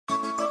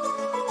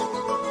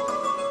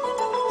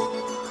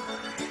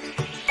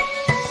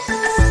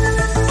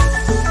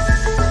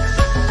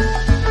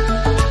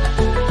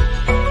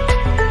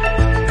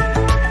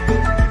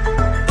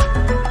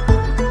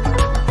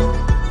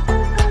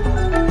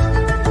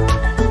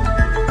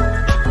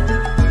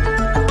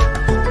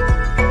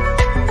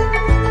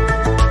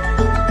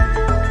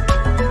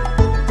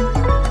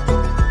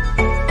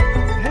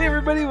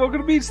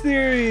Space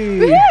Theory!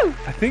 Woo!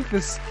 I think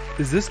this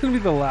going to be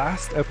the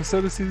last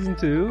episode of season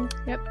 2?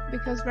 Yep,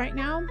 because right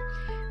now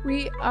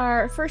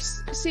our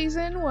first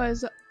season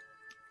was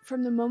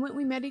from the moment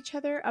we met each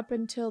other up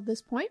until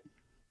this point.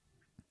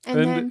 And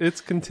then it's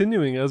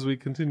continuing as we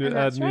continue to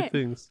add new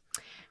things.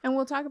 And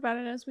we'll talk about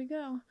it as we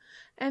go.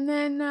 And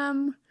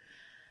then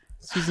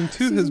season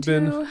 2 has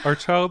been our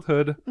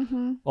childhood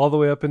all the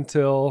way up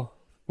until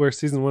where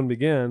season 1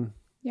 began.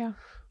 Yeah.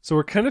 So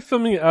we're kind of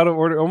filming it out of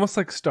order, almost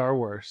like Star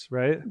Wars,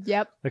 right?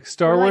 Yep. Like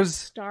Star Wars.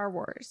 Star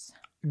Wars.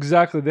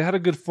 Exactly. They had a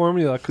good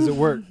formula because it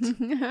worked.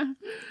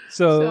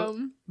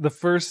 So the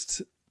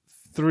first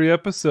 3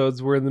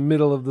 episodes were in the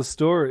middle of the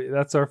story.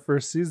 That's our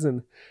first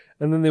season.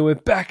 And then they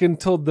went back and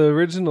told the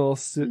original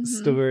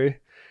story.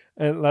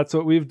 And that's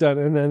what we've done.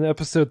 And then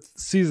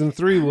season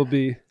 3 will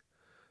be,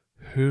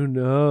 who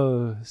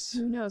knows?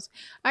 Who knows?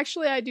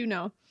 Actually, I do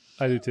know.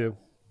 I do too.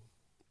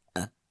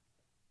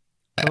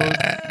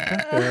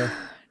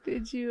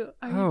 Did you?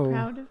 Are you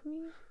proud of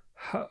me?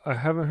 I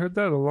haven't heard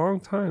that in a long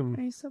time.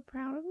 Are you so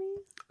proud of me?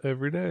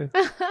 Every day.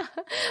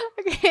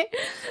 Okay.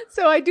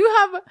 So I do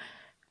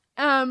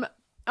have,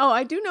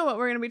 I do know what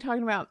we're going to be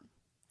talking about.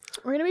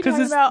 We're going to be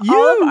talking about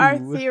all of our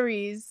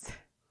theories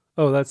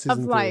that's season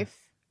of 3. life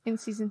in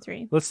season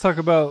 3. Let's talk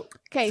about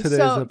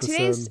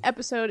today's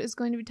episode is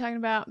going to be talking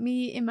about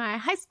me in my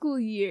high school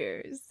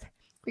years.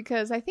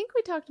 Because I think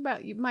we talked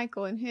about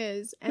Michael and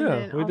his, and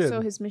then also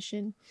his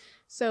mission.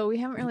 So we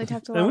haven't really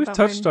talked a lot about And we've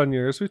touched on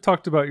yours. We've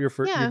talked about your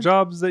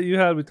jobs that you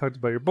had. We talked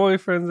about your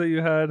boyfriends that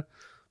you had,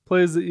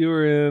 plays that you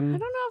were in. I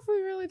don't know if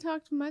we really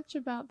talked much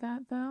about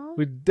that, though.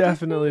 We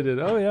definitely did.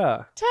 Oh,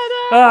 yeah.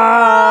 Ta-da!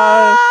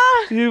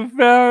 Ah! You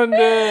found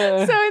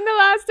it! So in the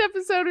last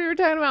episode, we were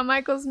talking about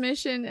Michael's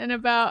mission and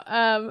about...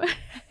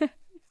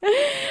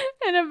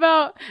 and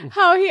about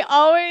how he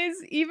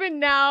always, even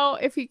now,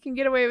 if he can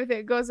get away with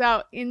it, goes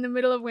out in the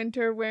middle of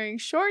winter wearing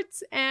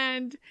shorts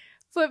and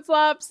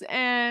flip-flops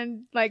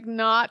and like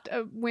not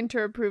a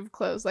winter approved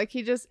clothes. Like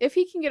if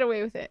he can get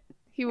away with it,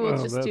 he will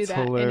just do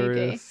that any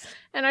day.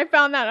 And I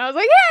found that and I was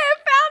like, hey, I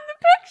found the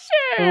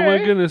picture. Oh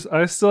my goodness,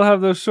 I still have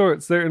those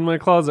shorts. They're in my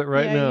closet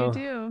now. Yeah, you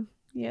do.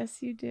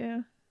 Yes, you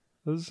do.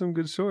 Those are some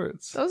good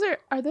shorts.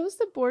 Are those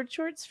the board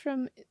shorts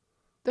from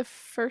the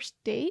first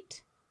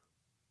date?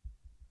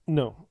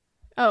 No.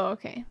 Oh,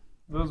 okay.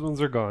 Those ones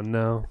are gone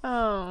now.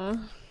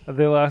 Oh.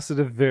 They lasted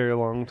a very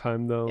long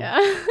time, though. Yeah.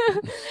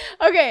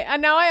 Okay,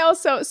 and now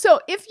so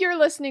if you're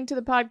listening to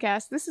the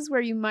podcast, this is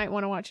where you might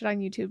want to watch it on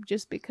YouTube,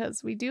 just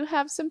because we do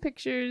have some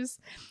pictures.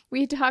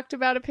 We talked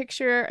about a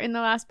picture in the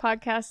last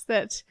podcast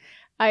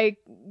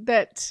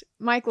that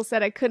Michael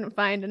said I couldn't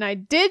find, and I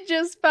did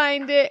just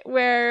find it,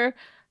 where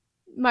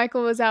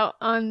Michael was out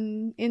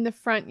in the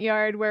front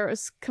yard where it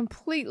was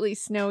completely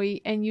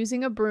snowy and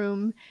using a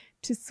broom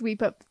to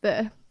sweep up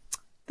the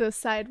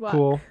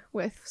sidewalk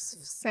with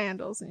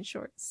sandals and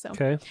shorts. So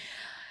okay.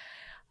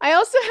 I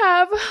also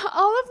have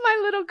all of my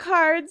little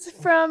cards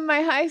from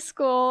my high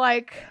school.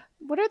 Like,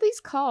 what are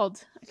these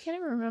called? I can't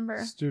even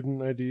remember.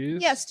 Student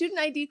IDs? Yeah, student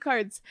ID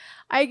cards.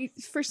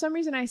 For some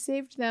reason, I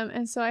saved them,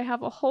 and so I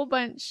have a whole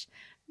bunch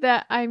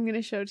that I'm going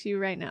to show to you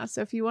right now.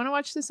 So if you want to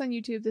watch this on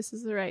YouTube, this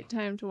is the right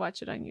time to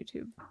watch it on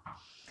YouTube.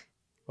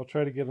 I'll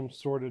try to get them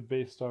sorted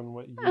based on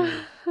what you...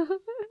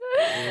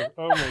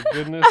 Oh my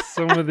goodness,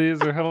 some of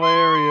these are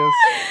hilarious.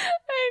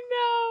 I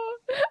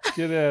know.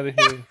 Get out of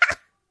here.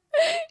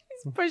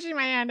 He's pushing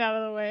my hand out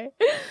of the way.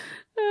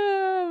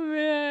 Oh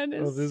man,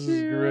 this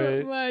is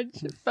great.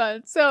 Much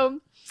fun. So,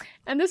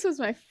 and this was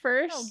my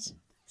first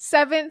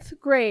 7th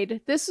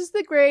grade. This is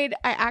the grade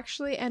I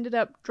actually ended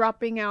up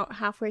dropping out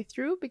halfway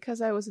through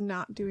because I was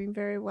not doing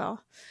very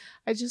well.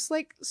 I just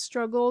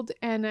struggled,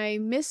 and I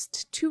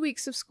missed 2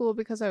 weeks of school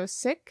because I was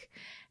sick.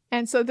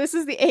 And so this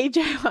is the age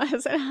I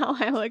was and how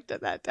I looked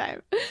at that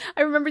time.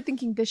 I remember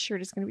thinking this shirt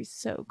is going to be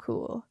so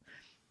cool.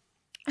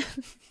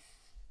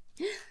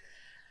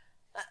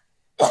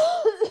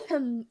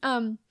 And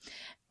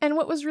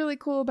what was really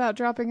cool about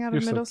dropping out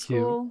of middle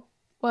school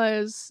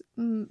was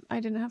I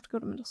didn't have to go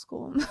to middle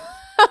school.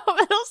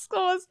 Middle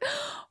school was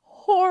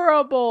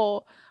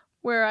horrible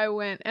where I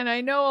went. And I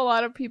know a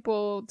lot of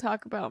people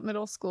talk about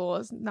middle school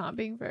as not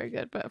being very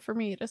good, but for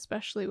me it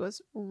especially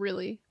was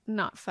really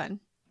not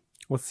fun.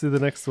 Let's see the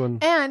next one.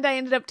 And I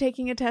ended up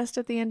taking a test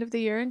at the end of the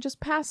year and just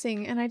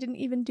passing, and I didn't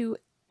even do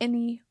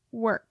any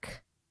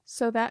work.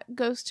 So that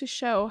goes to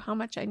show how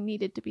much I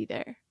needed to be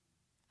there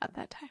at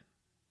that time.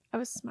 I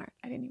was smart.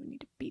 I didn't even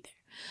need to be there.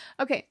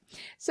 Okay,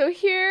 so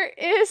here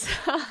is...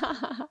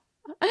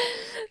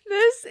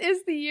 This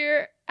is the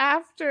year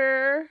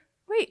after...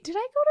 Wait, did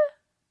I go to...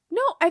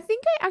 No, I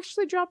think I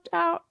actually dropped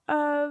out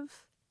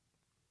of...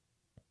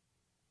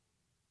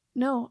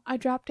 No, I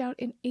dropped out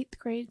in 8th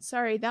grade.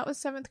 Sorry, that was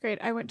 7th grade.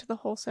 I went to the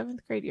whole 7th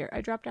grade year. I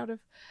dropped out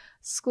of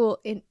school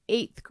in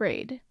 8th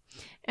grade.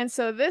 And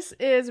so this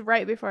is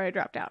right before I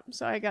dropped out.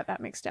 So I got that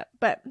mixed up.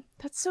 But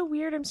that's so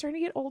weird. I'm starting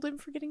to get old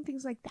and forgetting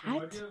things like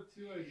that.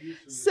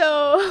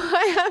 So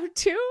I have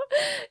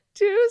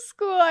two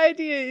school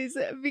IDs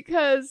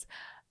because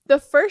the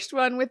first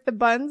one with the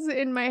buns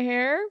in my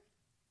hair,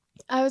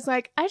 I was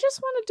like, I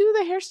just want to do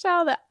the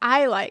hairstyle that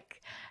I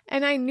like.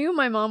 And I knew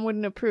my mom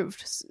wouldn't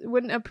approve.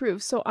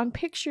 So on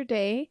picture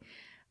day,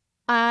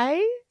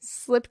 I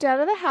slipped out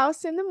of the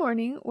house in the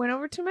morning, went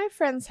over to my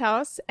friend's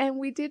house, and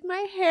we did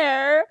my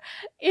hair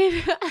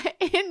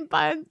in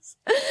buns.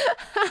 And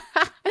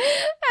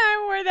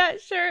I wore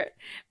that shirt.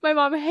 My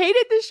mom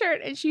hated the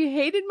shirt, and she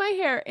hated my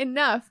hair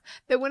enough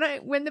that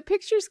when the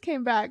pictures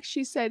came back,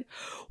 she said,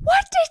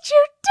 "What did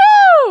you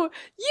do?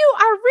 You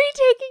are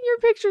retaking your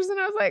pictures." And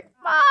I was like,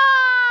 "Mom,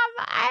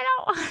 I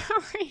don't want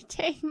to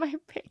retake my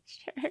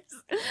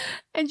pictures."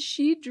 And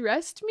she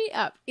dressed me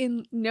up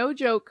in, no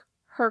joke,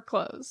 her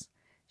clothes.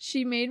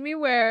 She made me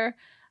wear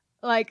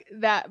like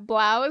that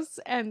blouse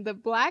and the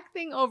black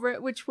thing over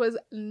it, which was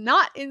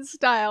not in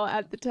style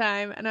at the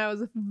time. And I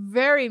was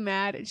very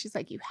mad. And she's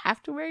like, "You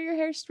have to wear your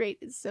hair straight.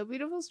 It's so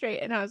beautiful straight."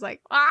 And I was like,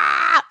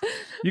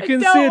 You can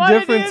see a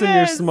difference in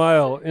your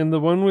smile. In the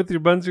one with your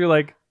buns, you're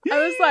like, I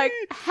was like,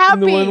 happy.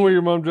 And the one where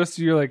your mom dressed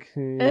you, you're like,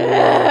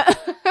 yeah.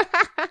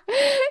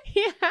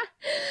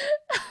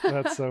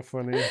 That's so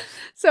funny.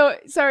 So,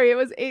 sorry, it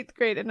was 8th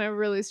grade and I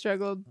really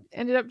struggled.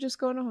 Ended up just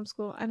going to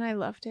homeschool and I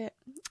loved it.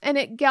 And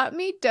it got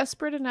me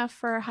desperate enough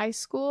for high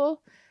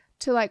school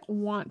to like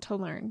want to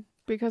learn,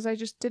 because I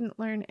just didn't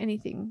learn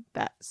anything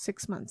that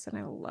 6 months and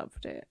I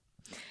loved it.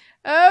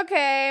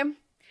 Okay.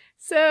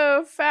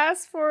 So,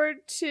 fast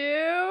forward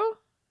to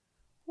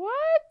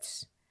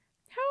what?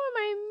 How am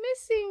I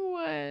missing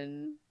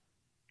one?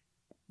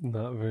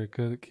 Not very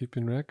good at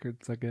keeping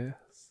records, I guess.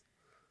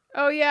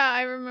 Oh yeah,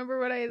 I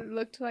remember what I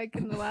looked like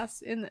in the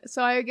last.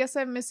 So I guess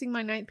I'm missing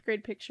my 9th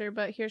grade picture,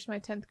 but here's my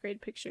 10th grade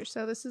picture.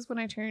 So this is when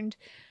I turned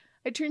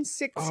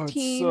 16. Oh,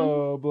 it's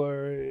so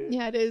blurry.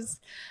 Yeah, it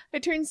is. I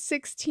turned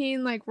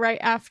 16 like right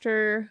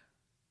after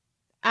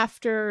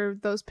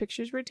those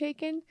pictures were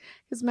taken,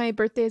 because my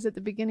birthday is at the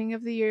beginning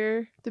of the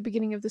year, the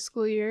beginning of the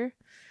school year.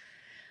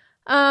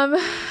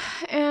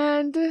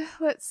 And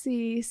let's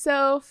see.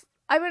 So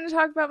I'm going to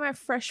talk about my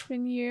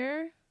freshman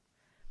year.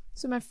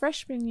 So my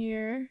freshman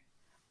year,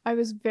 I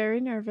was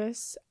very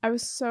nervous. I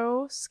was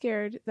so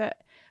scared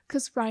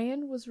because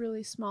Ryan was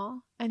really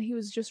small and he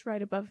was just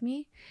right above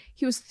me.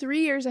 He was 3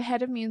 years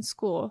ahead of me in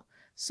school.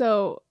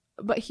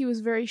 But he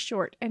was very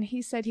short, and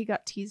he said he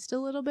got teased a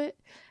little bit,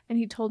 and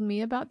he told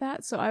me about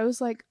that. So I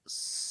was like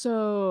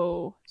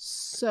so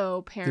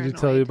paranoid. Did he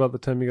tell you about the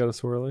time you got a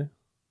swirly?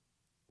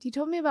 He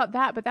told me about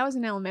that, but that was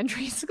in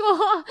elementary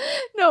school.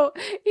 No,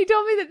 he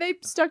told me that they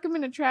stuck him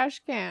in a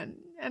trash can.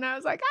 And I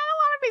was like, I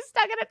don't want to be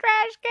stuck in a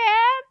trash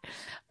can.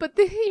 But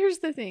here's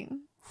the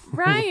thing.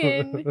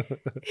 Ryan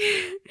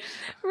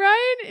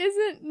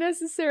isn't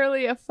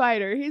necessarily a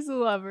fighter. He's a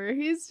lover.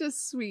 He's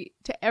just sweet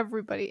to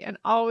everybody and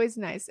always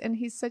nice. And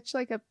he's such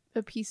like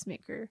a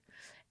peacemaker.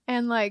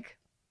 And like,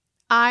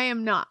 I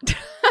am not.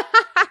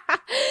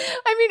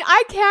 I mean,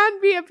 I can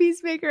be a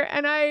peacemaker,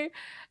 and I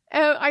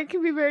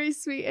can be very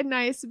sweet and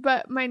nice,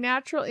 but my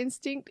natural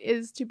instinct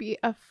is to be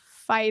a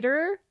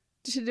fighter,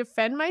 to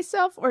defend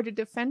myself or to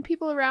defend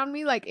people around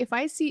me. Like if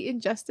I see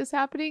injustice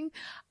happening,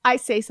 I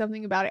say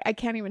something about it. I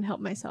can't even help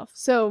myself.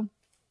 So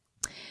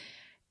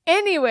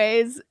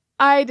anyways,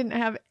 I didn't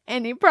have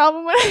any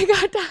problem when I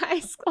got to high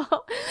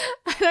school.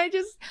 And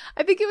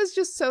I think it was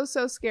just so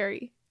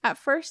scary. At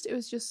first, it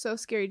was just so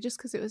scary just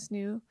because it was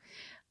new.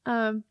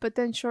 But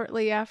then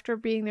shortly after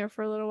being there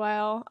for a little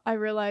while, I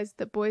realized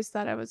that boys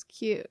thought I was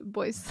cute.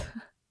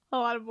 A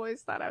lot of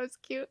boys thought I was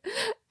cute,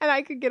 and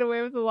I could get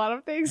away with a lot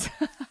of things.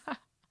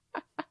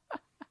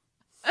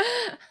 I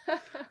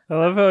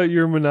love how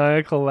your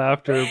maniacal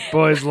laughter,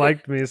 boys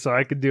liked me, so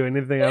I could do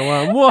anything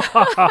I want.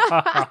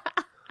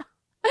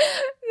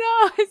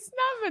 No, it's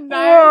not maniacal.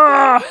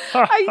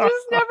 I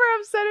just never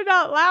have said it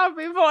out loud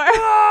before.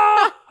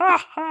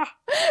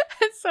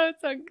 And so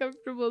it's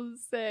uncomfortable to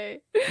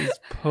say. These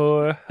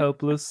poor,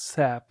 helpless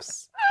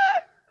saps.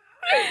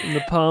 In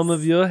the palm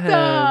of your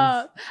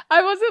hand.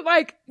 I wasn't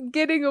like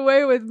getting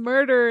away with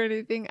murder or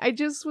anything. I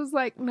just was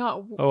like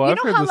not. Oh, I've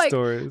heard the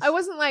stories. I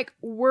wasn't like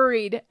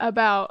worried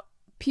about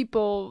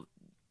people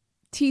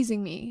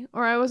teasing me,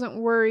 or I wasn't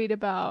worried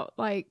about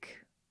like,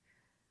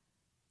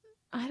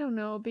 I don't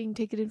know, being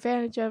taken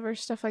advantage of or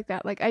stuff like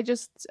that. Like I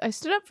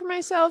stood up for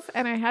myself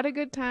and I had a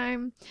good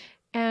time,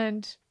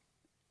 and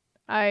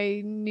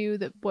I knew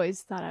that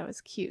boys thought I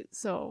was cute,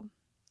 so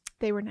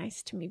they were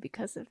nice to me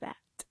because of that.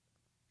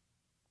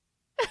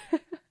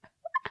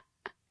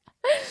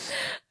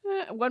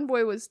 One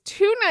boy was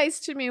too nice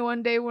to me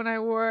one day when I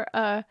wore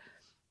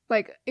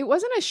it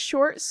wasn't a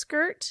short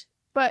skirt,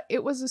 but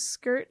it was a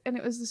skirt, and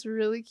it was this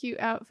really cute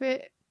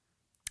outfit.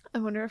 I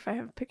wonder if I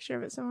have a picture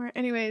of it somewhere.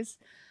 Anyways,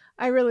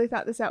 I really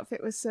thought this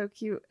outfit was so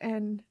cute,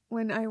 and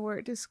when I wore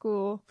it to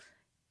school,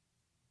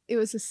 it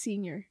was a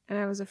senior and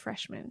I was a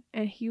freshman,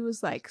 and he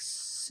was like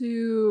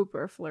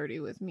super flirty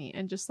with me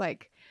and just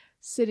like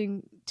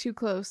sitting too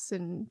close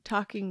and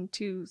talking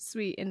too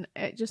sweet, and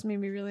it just made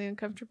me really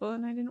uncomfortable,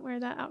 and I didn't wear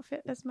that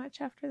outfit as much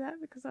after that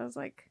because I was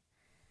like,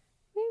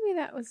 maybe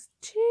that was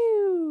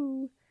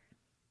too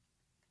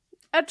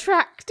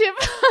attractive.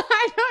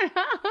 I don't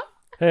know.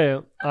 Hey,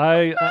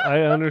 I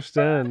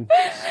understand.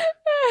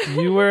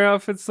 You wear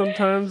outfits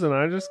sometimes, and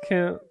I just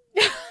can't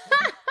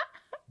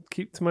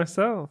keep to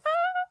myself.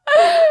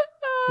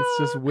 It's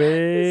just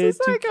way this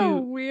is too like cute. A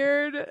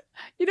weird.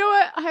 You know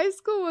what? High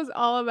school was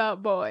all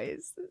about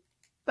boys.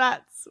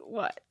 That's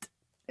what.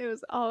 It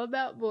was all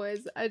about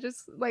boys. I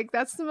just like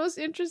that's the most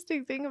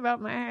interesting thing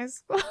about my high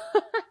school.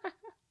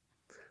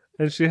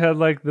 And she had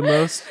like the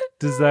most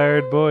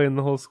desired boy in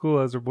the whole school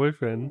as her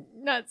boyfriend.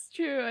 That's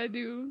true. I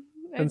do.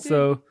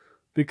 So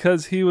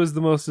because he was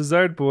the most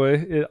desired boy,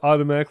 it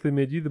automatically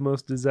made you the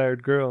most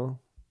desired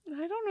girl.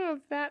 I don't know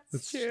if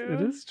that's true.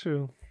 It is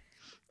true.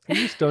 You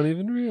just don't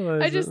even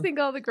realize I just think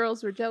all the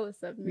girls were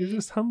jealous of me. You're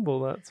just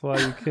humble. That's why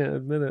you can't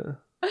admit it.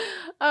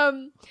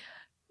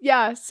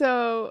 Yeah,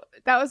 so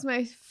that was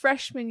my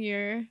freshman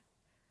year.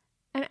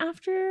 And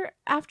after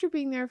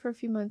being there for a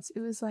few months, it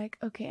was like,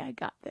 okay, I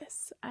got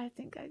this. I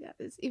think I got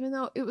this. Even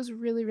though it was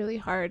really, really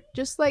hard.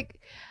 Just like,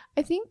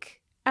 I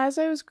think as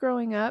I was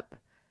growing up,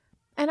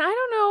 and I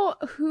don't know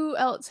who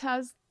else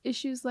has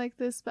issues like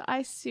this, but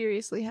I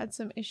seriously had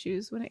some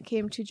issues when it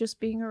came to just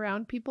being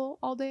around people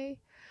all day.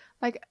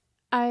 Like,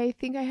 I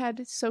think I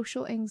had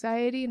social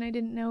anxiety and I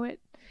didn't know it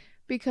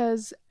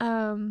because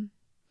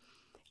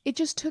it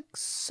just took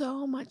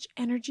so much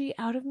energy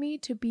out of me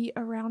to be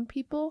around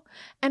people.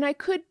 And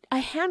I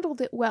handled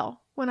it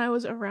well when I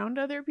was around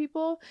other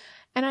people,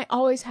 and I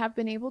always have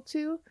been able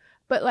to.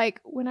 But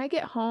like when I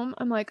get home,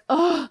 I'm like,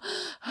 oh,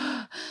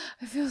 I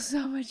feel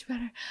so much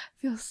better.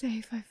 I feel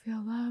safe. I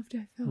feel loved.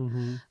 I feel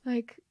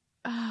like,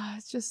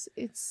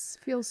 it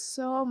feels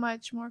so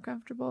much more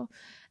comfortable.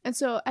 And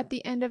so at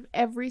the end of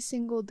every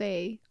single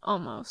day,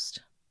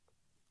 almost,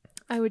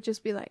 I would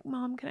just be like,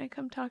 Mom, can I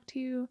come talk to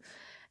you?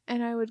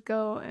 And I would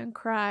go and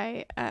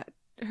cry at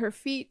her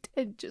feet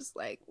and just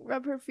like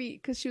rub her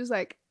feet because she was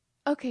like,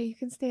 okay, you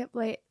can stay up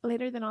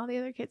later than all the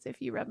other kids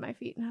if you rub my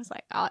feet. And I was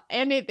like,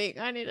 anything,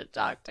 I need to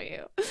talk to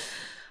you.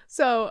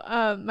 So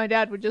my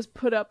dad would just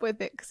put up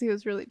with it because he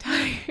was really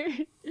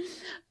tired.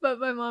 But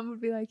my mom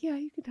would be like, yeah,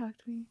 you can talk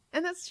to me.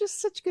 And that's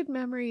just such good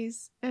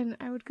memories. And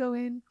I would go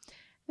in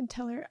and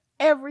tell her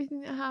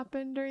everything that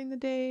happened during the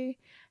day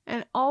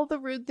and all the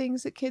rude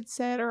things that kids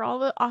said or all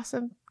the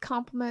awesome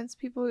compliments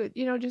people,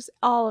 just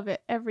all of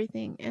it,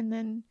 everything. And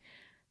then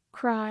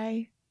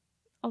cry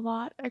a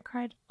lot. I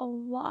cried a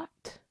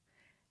lot.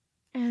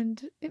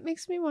 And it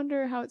makes me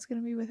wonder how it's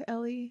going to be with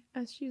Ellie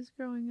as she's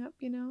growing up,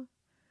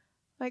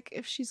 like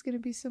if she's going to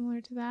be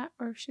similar to that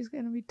or if she's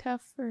going to be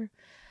tough or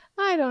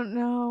I don't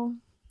know.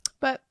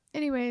 But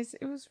anyways,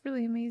 it was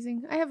really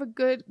amazing. I have a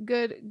good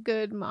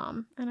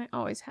mom, and I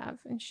always have.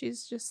 And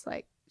she's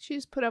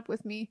put up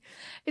with me.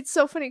 It's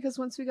so funny because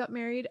once we got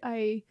married,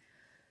 I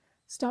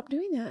stopped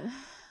doing that.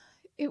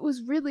 It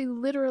was really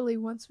literally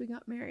once we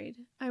got married.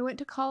 I went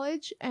to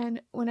college,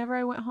 and whenever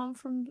I went home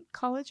from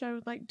college, I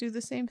would like do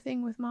the same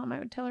thing with Mom. I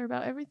would tell her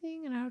about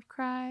everything, and I would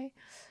cry.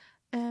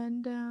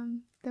 And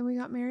then we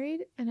got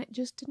married, and it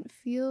just didn't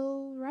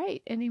feel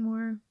right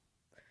anymore.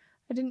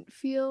 I didn't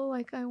feel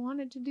like I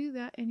wanted to do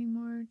that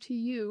anymore to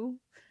you.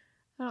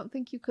 I don't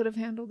think you could have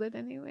handled it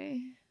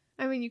anyway.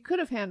 I mean, you could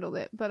have handled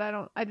it, but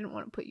I didn't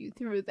want to put you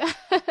through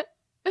that.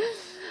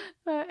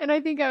 And I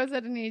think I was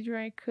at an age where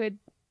I could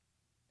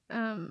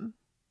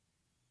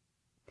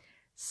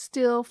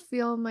still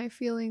feel my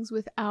feelings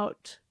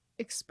without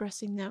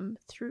expressing them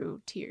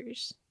through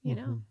tears,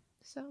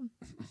 So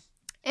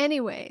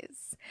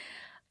anyways,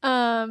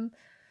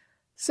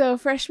 so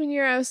freshman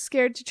year, I was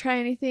scared to try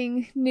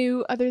anything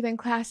new other than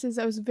classes.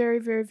 I was very,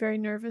 very, very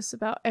nervous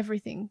about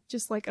everything.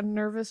 Just like a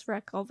nervous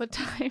wreck all the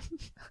time.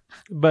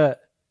 But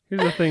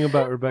here's the thing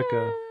about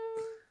Rebecca.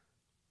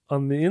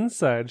 On the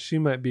inside, she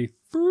might be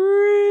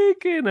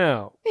freaking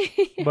out.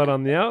 But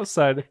on the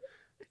outside,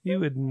 you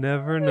would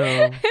never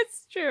know.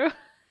 It's true.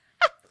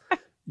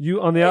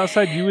 On the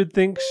outside, you would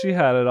think she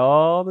had it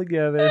all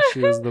together.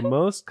 She was the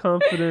most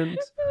confident.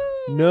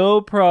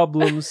 No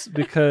problems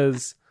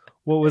because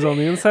what was on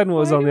the inside and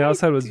what was on the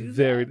outside was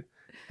varied.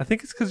 I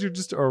think it's because you're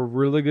just a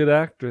really good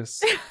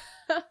actress.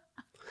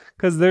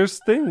 Because there's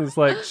things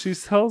like she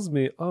tells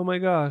me, oh my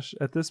gosh,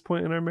 at this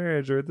point in our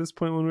marriage or at this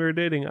point when we were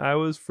dating, I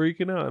was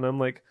freaking out. And I'm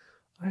like,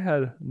 I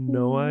had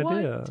no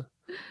idea.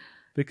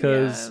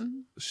 Because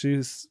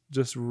she's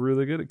just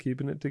really good at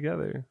keeping it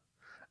together.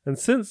 And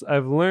since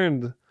I've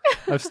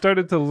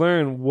started to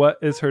learn what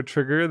is her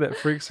trigger that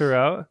freaks her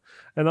out.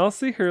 And I'll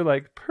see her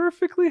like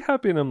perfectly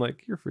happy. And I'm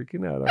like, you're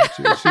freaking out, aren't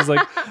you? And she's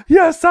like,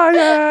 yes, I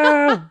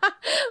am.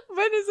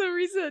 When is a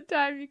recent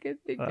time you can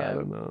think of? I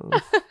don't know.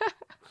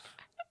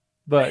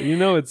 But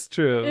it's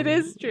true. It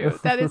is true.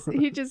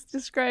 He just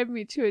described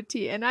me to a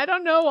T. And I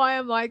don't know why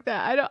I'm like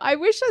that. I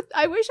wish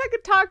I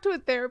could talk to a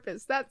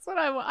therapist. That's what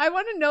I want. I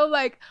want to know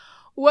like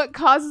what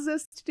causes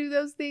us to do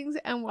those things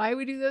and why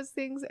we do those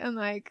things. And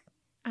like,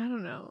 I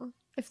don't know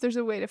if there's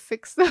a way to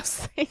fix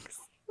those things.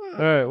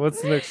 All right,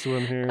 what's the next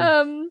one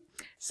here?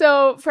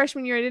 So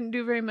freshman year I didn't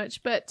do very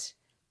much, but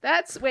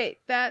that's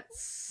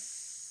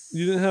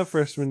you didn't have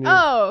freshman year.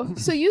 Oh,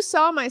 so you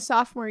saw my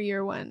sophomore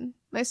year one,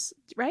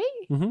 right?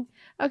 Mm-hmm.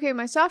 Okay,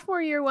 my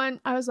sophomore year one,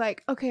 I was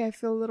like, okay, I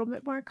feel a little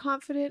bit more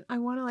confident. I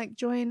want to like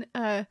join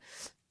a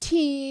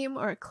team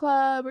or a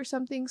club or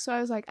something. So I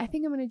was like, I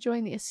think I'm going to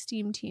join the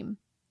Esteem team.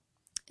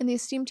 And the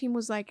Esteem team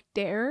was like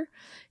DARE.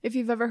 If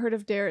you've ever heard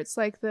of DARE, it's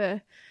like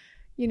the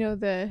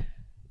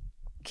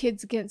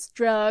kids against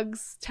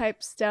drugs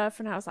type stuff.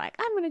 And I was like,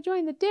 I'm going to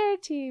join the DARE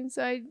team.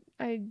 So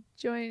I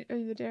joined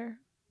the DARE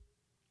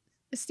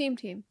Esteem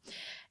team.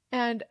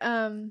 And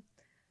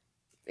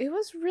it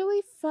was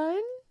really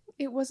fun.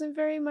 It wasn't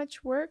very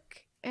much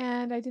work,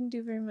 and I didn't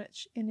do very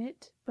much in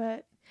it.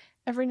 But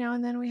every now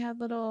and then we had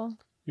little...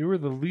 You were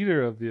the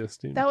leader of the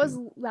Esteem team. That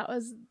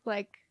was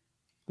like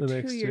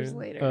the 2 years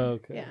later. Oh,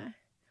 okay. Yeah.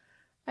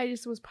 I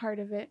just was part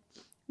of it.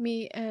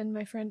 Me and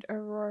my friend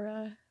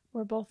Aurora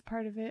were both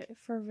part of it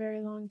for a very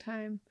long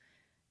time.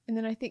 And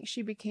then I think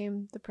she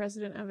became the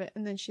president of it,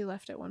 and then she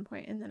left at one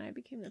point, and then I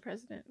became the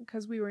president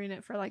because we were in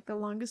it for like the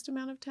longest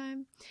amount of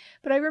time.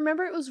 But I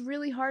remember it was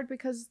really hard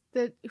because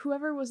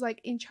whoever was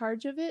like in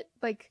charge of it,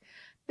 like,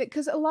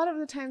 because a lot of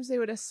the times they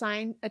would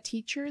assign a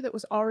teacher that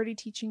was already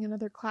teaching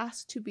another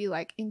class to be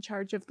like in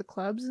charge of the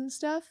clubs and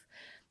stuff.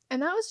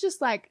 And that was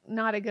just like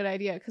not a good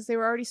idea because they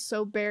were already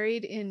so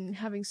buried in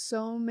having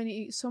so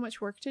much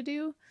work to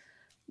do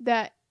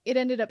that it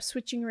ended up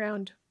switching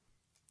around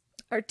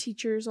our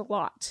teachers a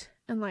lot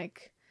and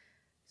like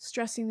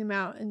stressing them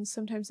out. And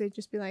sometimes they'd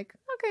just be like,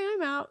 okay,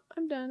 I'm out.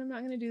 I'm done. I'm not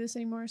going to do this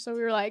anymore. So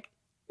we were like,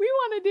 we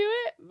want to do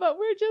it, but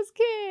we're just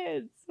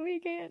kids. We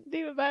can't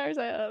do it by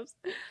ourselves.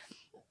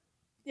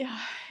 Yeah,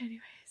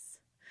 anyways.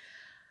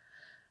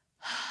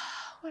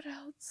 What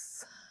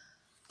else?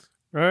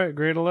 All right,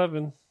 grade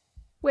 11.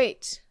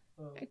 Wait,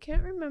 I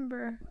can't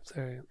remember.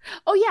 Sorry.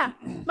 Oh, yeah.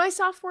 My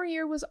sophomore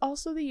year was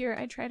also the year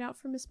I tried out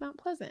for Miss Mount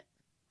Pleasant.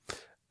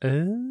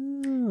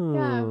 Oh.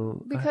 Yeah,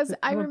 because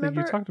I don't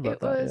remember think you talked about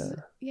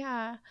that.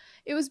 Yeah.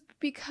 It was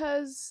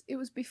because it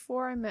was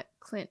before I met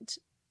Clint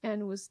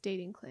and was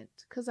dating Clint.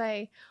 Because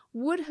I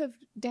would have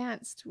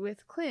danced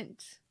with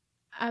Clint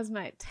as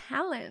my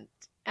talent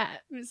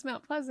at Miss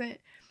Mount Pleasant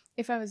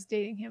if I was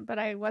dating him, but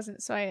I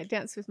wasn't. So I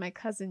danced with my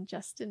cousin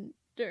Justin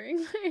during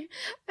my,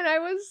 and I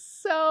was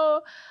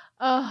so,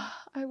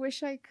 I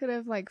wish I could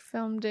have like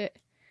filmed it.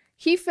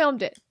 He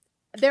filmed it.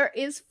 There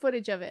is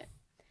footage of it.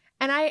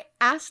 And I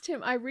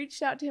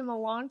reached out to him a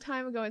long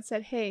time ago and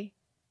said, hey,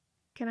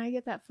 can I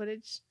get that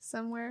footage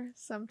somewhere,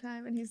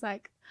 sometime? And he's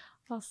like,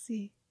 I'll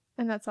see.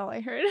 And that's all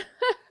I heard.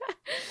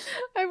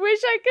 I wish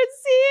I could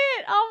see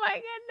it. Oh my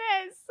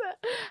goodness.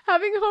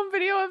 Having home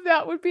video of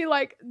that would be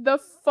like the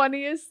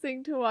funniest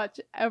thing to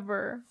watch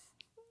ever.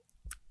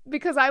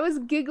 Because I was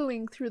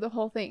giggling through the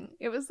whole thing.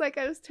 It was like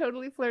I was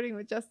totally flirting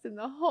with Justin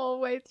the whole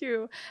way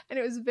through. And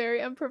it was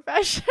very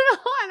unprofessional.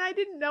 And I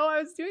didn't know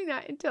I was doing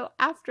that until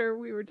after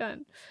we were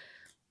done.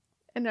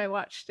 And I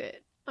watched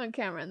it on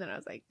camera. And then I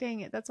was like, dang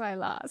it, that's why I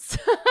lost.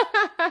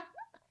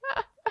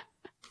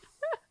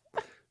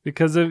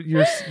 Because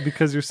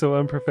you're so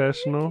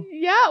unprofessional?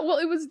 Yeah, well,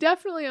 it was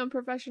definitely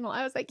unprofessional.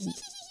 I was like,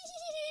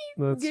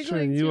 that's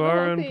true. You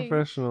are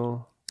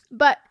unprofessional.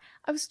 But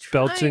I was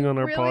trying belching on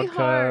our really podcast.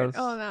 Hard.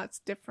 Oh, no, it's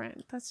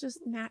different. That's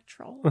just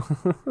natural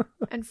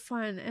and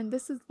fun. And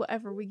this is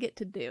whatever we get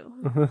to do.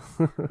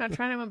 I'm not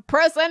trying to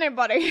impress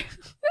anybody.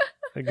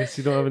 I guess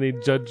you don't have any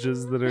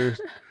judges that are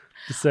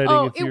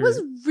deciding if you're... It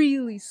was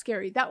really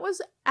scary. That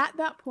was, at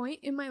that point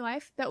in my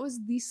life, that was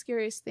the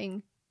scariest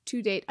thing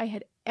to date I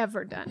had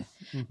ever done.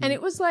 Mm-hmm. And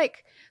it was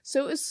like,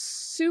 so it was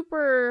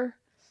super...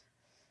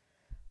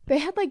 They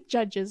had like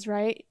judges,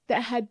 right?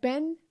 That had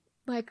been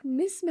like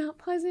Miss Mount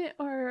Pleasant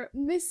or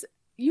Miss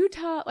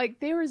Utah. Like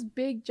there was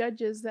big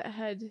judges that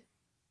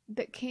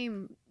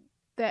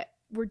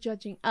were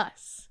judging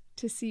us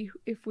to see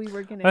if we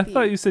were gonna I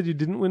thought you said you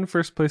didn't win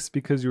first place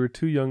because you were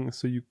too young,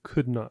 so you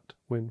could not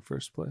win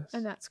first place.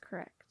 And that's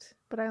correct.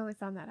 But I only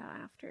found that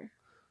out after.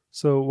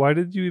 So why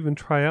did you even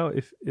try out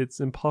if it's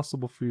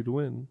impossible for you to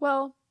win?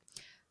 Well,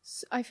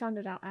 I found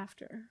it out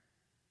after.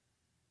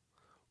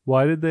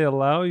 Why did they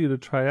allow you to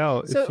try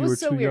out if you were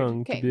too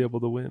young to be able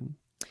to win?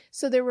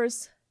 So there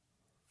was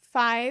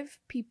 5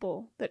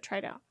 people that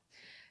tried out.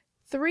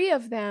 3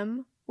 of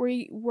them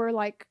were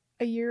like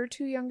a year or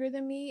 2 younger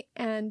than me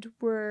and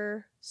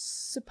were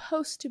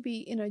supposed to be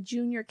in a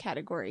junior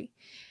category.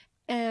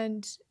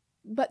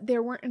 But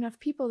there weren't enough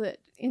people that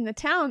in the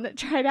town that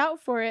tried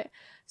out for it.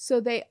 So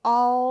they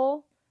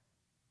all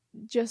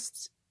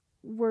just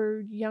were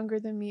younger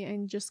than me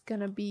and just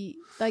gonna be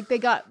like they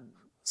got...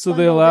 So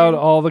they allowed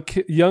all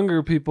the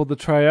younger people to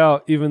try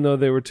out, even though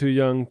they were too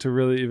young to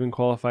really even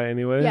qualify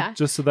anyway. Yeah.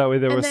 Just so that way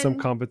there was some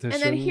competition.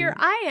 And then here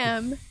I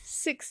am,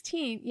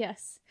 16.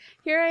 Yes.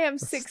 Here I am,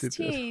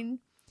 16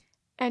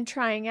 and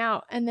trying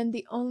out. And then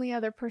the only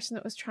other person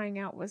that was trying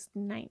out was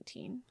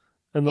 19.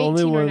 And the 18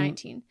 only one, or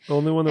 19. The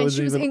only one that was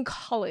she was even... in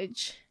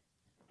college.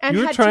 And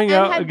you were trying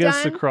out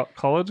against a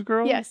college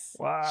girl? Yes.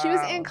 Wow. She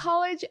was in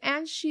college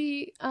and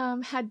she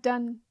had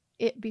done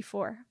it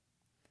before.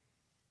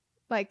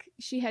 Like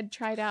she had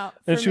tried out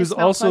for and she was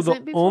also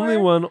the only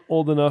one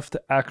old enough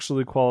to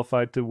actually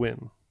qualify to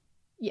win.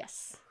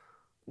 Yes.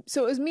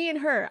 So it was me and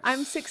her.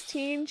 I'm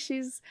 16.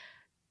 She's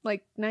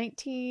like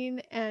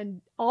 19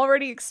 and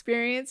already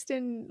experienced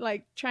in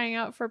like trying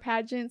out for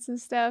pageants and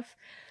stuff.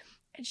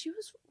 And she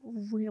was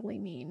really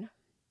mean.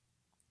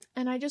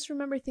 And I just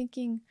remember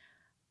thinking,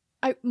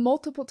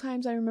 multiple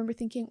times I remember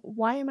thinking,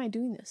 why am I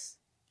doing this?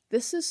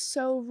 This is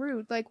so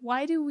rude. Like,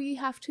 why do we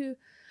have to,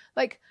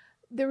 like,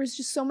 there was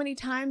just so many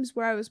times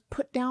where I was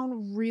put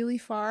down really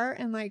far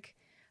and like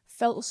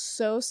felt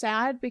so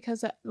sad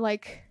because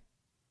like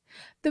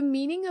the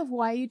meaning of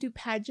why you do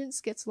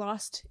pageants gets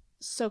lost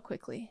so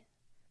quickly,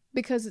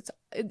 because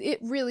it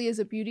really is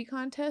a beauty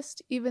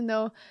contest, even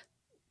though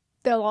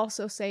they'll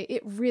also say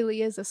it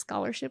really is a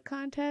scholarship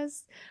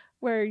contest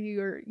where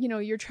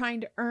you're trying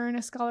to earn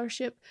a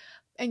scholarship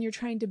and you're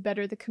trying to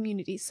better the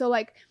community. So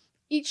like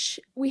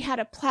we had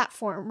a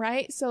platform,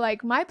 right? So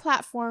like my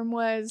platform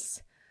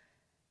was,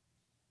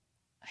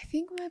 I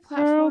think my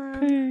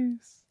platform,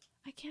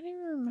 I can't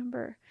even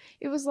remember.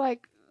 It was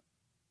like,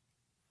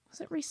 was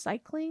it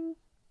recycling?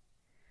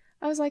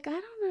 I was like, I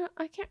don't know.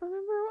 I can't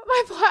remember what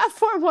my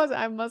platform was.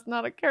 I must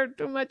not have cared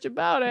too much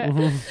about it.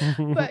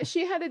 But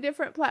she had a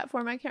different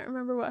platform. I can't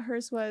remember what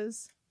hers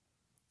was.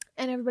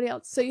 And everybody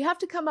else. So you have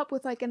to come up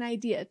with like an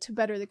idea to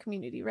better the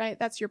community, right?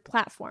 That's your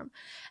platform.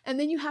 And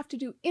then you have to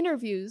do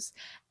interviews,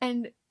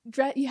 and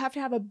you have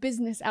to have a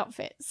business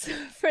outfits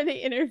for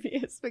the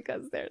interviews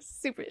because they're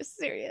super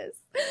serious.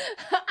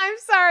 I'm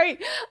sorry.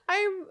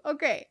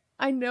 Okay.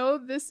 I know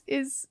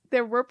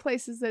there were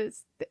places that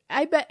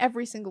I bet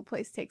every single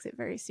place takes it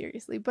very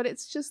seriously, but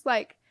it's just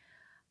like,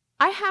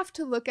 I have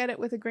to look at it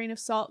with a grain of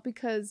salt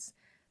because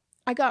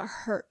I got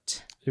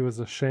hurt. It was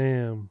a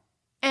sham.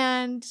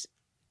 And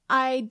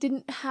I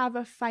didn't have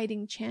a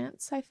fighting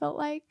chance, I felt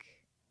like.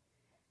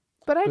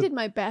 But I did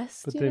my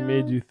best. But they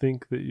made you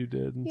think that you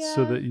did,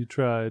 so that you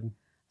tried.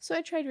 So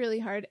I tried really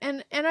hard.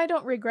 And I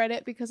don't regret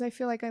it because I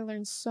feel like I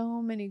learned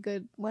so many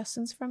good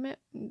lessons from it.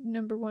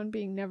 Number one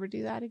being never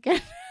do that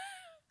again.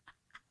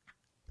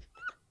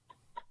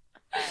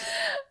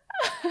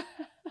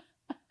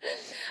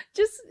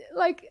 Just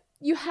like,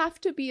 you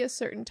have to be a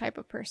certain type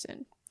of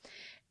person.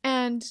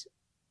 And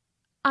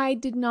I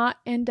did not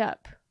end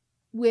up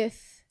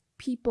with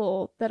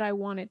people that I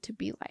wanted to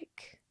be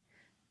like.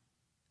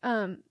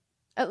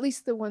 At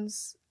least the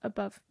ones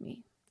above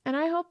me. And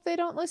I hope they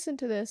don't listen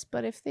to this,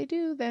 but if they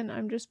do, then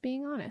I'm just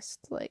being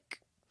honest.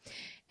 Like,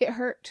 it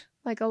hurt.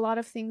 Like, a lot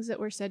of things that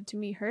were said to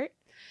me hurt.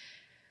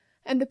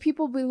 And the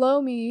people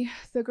below me,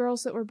 the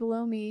girls that were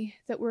below me,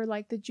 that were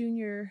like the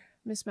junior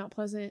Miss Mount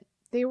Pleasant,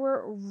 they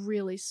were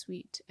really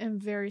sweet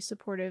and very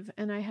supportive,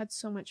 and I had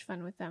so much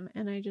fun with them.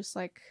 And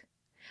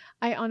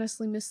I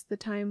honestly missed the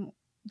time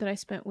that I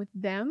spent with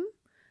them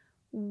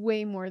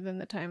way more than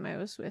the time I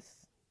was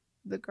with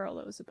the girl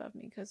that was above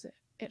me, because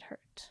it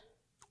hurt.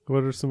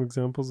 What are some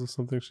examples of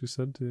something she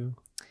said to you?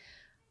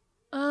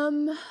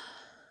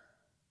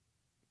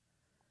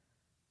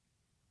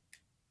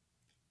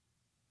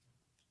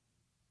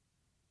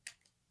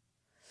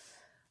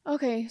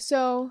 Okay,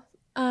 so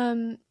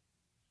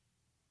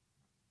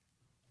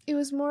it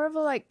was more of a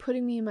like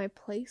putting me in my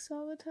place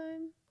all the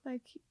time.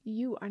 Like,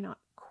 you are not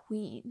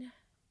queen.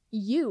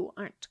 You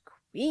aren't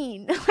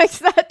queen. Like,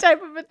 that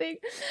type of a thing.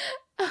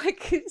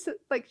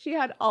 Like she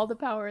had all the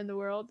power in the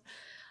world.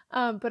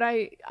 But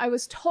I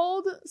was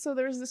told, so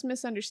there was this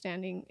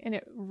misunderstanding and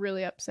it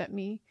really upset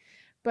me.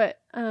 But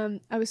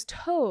I was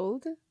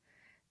told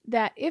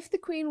that if the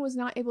queen was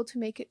not able to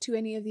make it to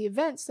any of the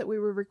events that we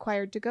were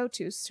required to go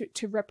to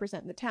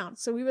represent the town.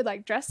 So we would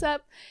like dress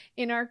up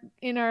in our,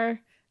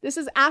 this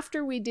is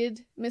after we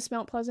did Miss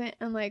Mount Pleasant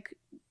and like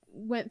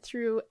went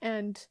through,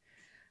 and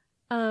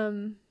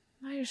I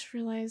just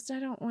realized I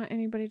don't want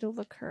anybody to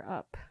look her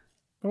up.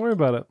 Don't worry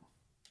about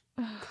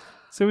it.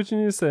 Say what you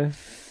need to say.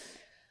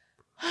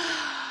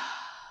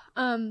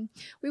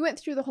 We went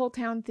through the whole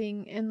town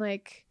thing, and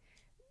like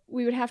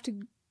we would have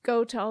to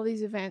go to all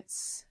these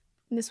events.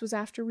 And this was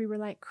after we were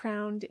like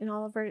crowned in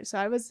all of our, so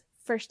I was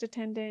first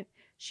attendant,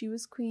 she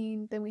was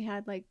queen, then we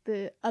had like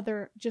the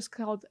other just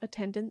called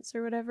attendants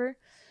or whatever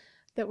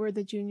that were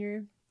the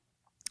junior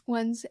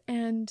ones.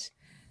 And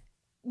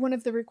one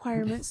of the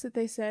requirements that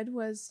they said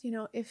was,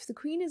 if the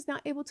queen is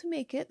not able to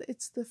make it,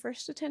 it's the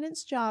first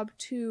attendant's job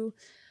to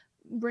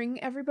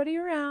bring everybody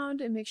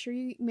around and make sure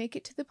you make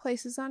it to the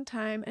places on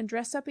time and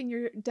dress up in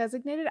your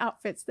designated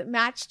outfits that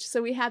matched.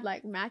 So we had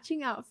like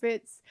matching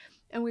outfits,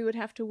 and we would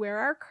have to wear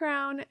our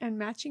crown and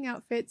matching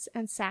outfits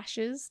and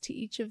sashes to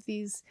each of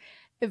these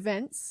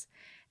events.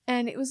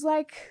 And it was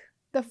like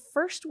the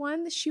first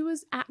one, she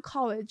was at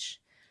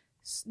college.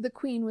 The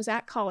queen was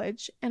at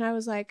college, and I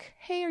was like,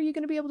 hey, are you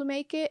going to be able to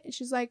make it? And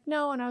she's like,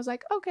 no. And I was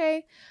like,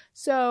 okay.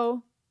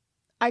 So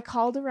I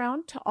called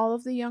around to all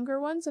of the younger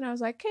ones, and I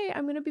was like, hey,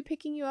 I'm going to be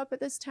picking you up at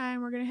this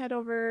time. We're going to head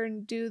over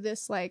and do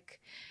this,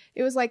 like,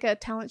 it was like a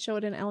talent show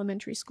at an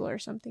elementary school or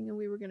something, and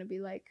we were going to be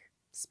like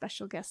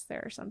special guests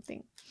there or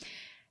something.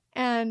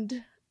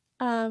 And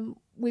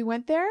we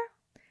went there,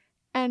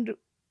 and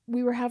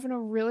we were having a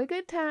really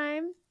good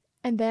time,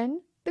 and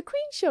then the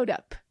queen showed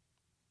up.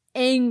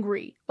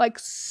 Angry, like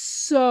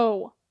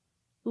so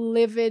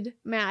livid,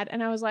 mad.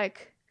 And I was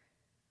like,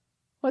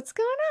 what's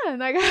going on?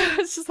 Like, I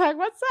was just like,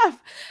 what's up?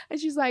 And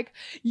she's like,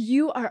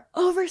 you are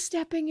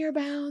overstepping your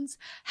bounds.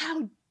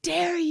 How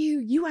dare you?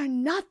 You are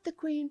not the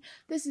queen.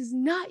 This is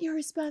not your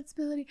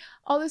responsibility.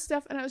 All this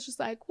stuff. And I was just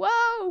like,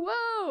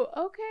 whoa,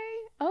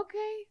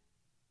 okay,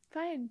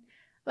 fine.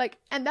 Like,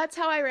 and that's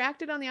how I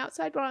reacted on the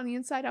outside, but on the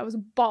inside, I was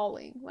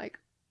bawling, like,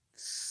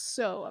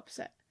 so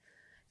upset.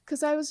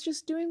 Because I was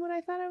just doing what I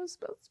thought I was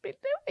supposed to be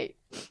doing.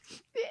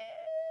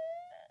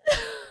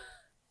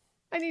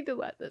 I need to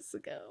let this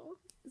go.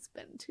 It's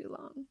been too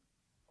long.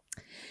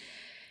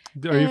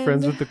 Are you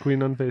friends with the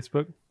queen on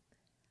Facebook?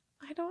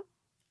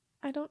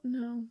 I don't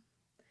know.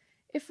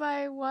 If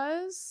I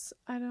was,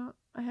 I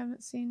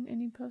haven't seen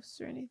any posts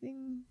or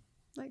anything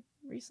like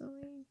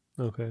recently.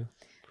 Okay.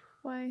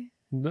 Why?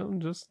 No, I'm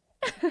just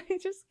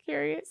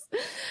curious.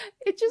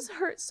 It just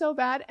hurt so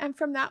bad. And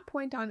from that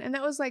point on, and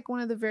that was like one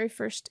of the very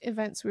first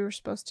events we were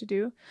supposed to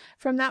do.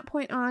 From that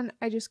point on,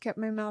 I just kept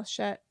my mouth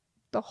shut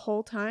the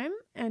whole time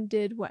and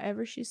did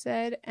whatever she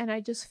said. And I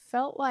just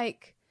felt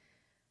like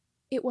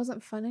it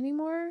wasn't fun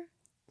anymore.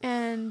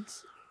 And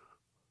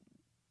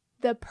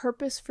the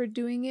purpose for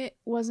doing it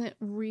wasn't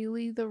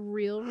really the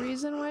real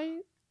reason why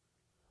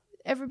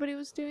everybody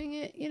was doing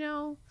it, you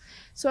know?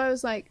 So I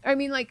was like,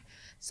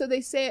 so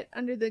they say it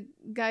under the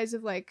guise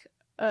of like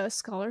a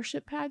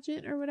scholarship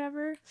pageant or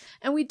whatever.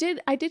 And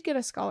I did get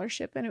a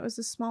scholarship, and it was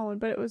a small one,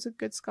 but it was a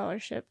good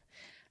scholarship.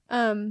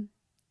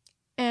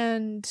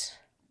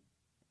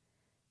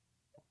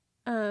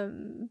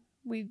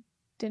 We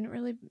didn't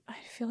really, I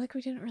feel like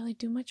we didn't really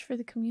do much for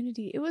the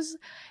community. It was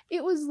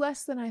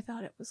less than I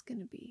thought it was going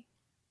to be.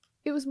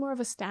 It was more of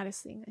a status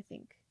thing, I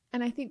think.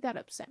 And I think that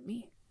upset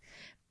me.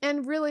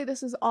 And really,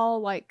 this is all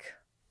like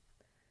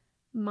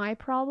my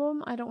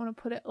problem. I don't want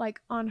to put it like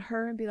on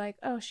her and be like,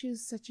 oh,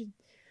 she's such a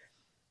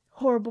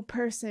horrible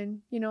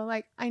person. You know,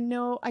 like, I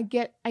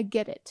get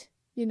it.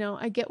 You know,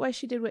 I get why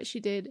she did what she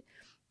did.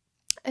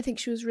 I think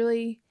she was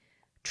really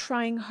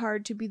trying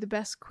hard to be the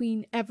best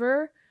queen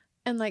ever.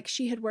 And like,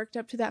 she had worked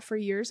up to that for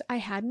years. I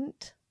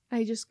hadn't.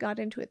 I just got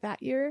into it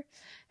that year.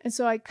 And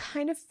so I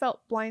kind of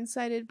felt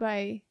blindsided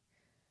by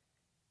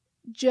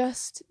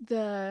just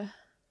the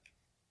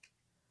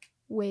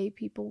way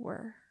people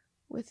were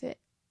with it.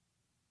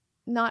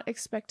 Not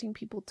expecting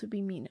people to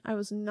be mean. I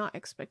was not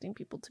expecting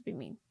people to be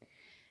mean.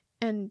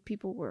 And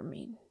people were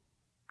mean.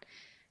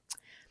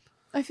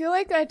 I feel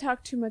like I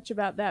talk too much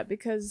about that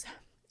because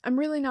I'm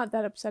really not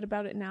that upset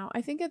about it now.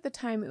 I think at the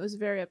time it was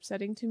very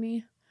upsetting to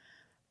me.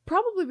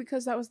 Probably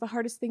because that was the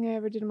hardest thing I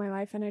ever did in my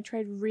life, and I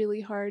tried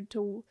really hard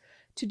to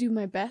do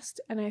my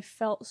best, and I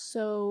felt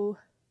so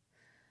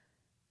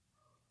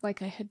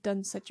like I had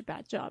done such a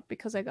bad job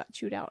because I got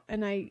chewed out.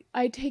 And I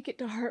take it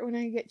to heart when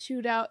I get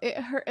chewed out. It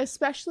hurt,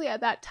 especially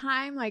at that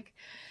time. Like,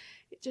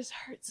 it just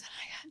hurts that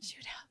I got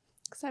chewed out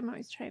because I'm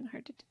always trying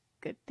hard to do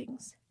good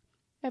things.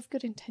 I have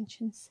good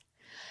intentions.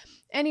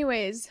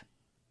 Anyways,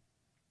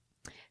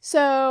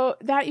 so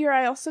that year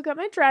I also got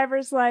my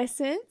driver's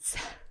license.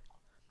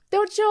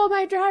 Don't show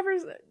my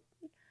driver's,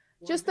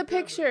 just the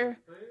picture.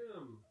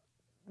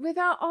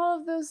 Without all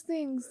of those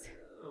things.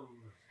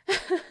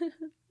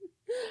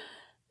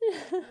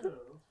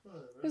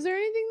 Is there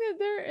anything that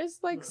there is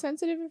like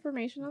sensitive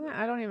information on that?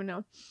 I don't even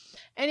know.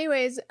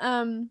 Anyways,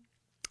 that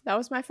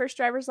was my first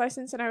driver's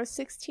license, and I was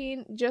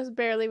 16, just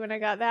barely, when I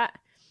got that.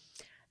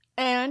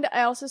 And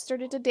I also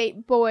started to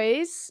date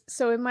boys.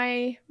 So in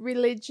my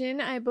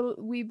religion,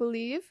 we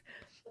believe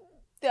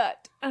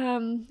that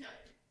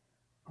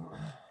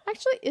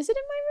actually, is it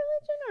in my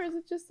religion, or is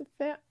it just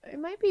it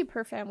might be a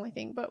per family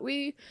thing, but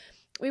we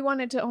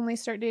wanted to only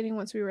start dating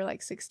once we were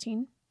like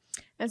 16.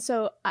 And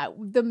so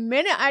the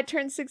minute I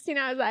turned 16,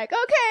 I was like,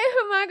 okay,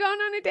 who am I going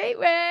on a date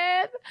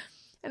with?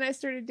 And I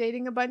started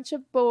dating a bunch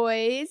of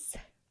boys.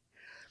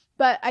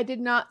 But I did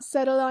not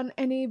settle on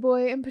any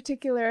boy in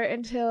particular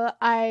until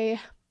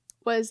I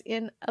was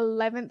in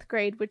 11th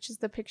grade, which is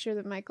the picture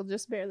that Michael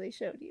just barely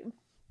showed you.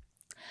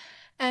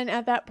 And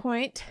at that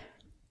point,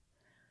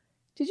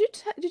 did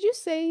you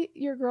say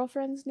your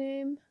girlfriend's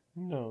name?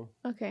 No.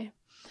 Okay.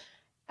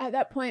 At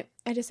that point,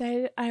 I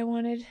decided I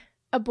wanted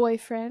a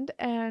boyfriend,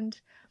 and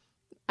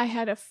I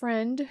had a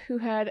friend who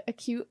had a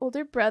cute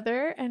older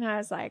brother, and I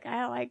was like,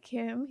 I like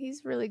him.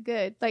 He's really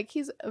good. Like,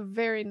 he's a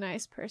very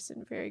nice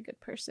person, very good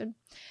person.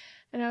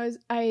 And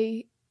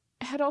I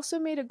had also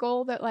made a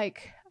goal that,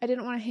 like, I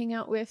didn't want to hang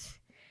out with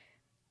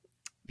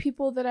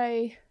people that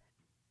I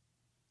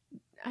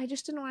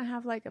just didn't want to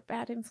have, like, a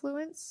bad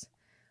influence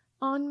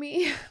on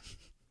me.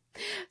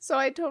 So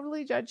I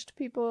totally judged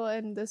people,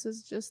 and this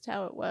is just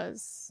how it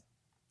was.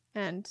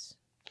 And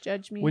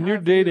judge me. When you're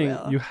dating,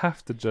 you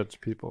have to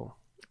judge people.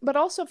 But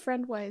also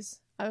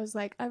friend-wise, I was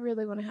like, I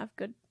really want to have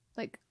good.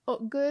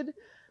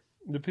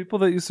 The people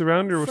that you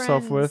surround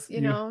yourself with,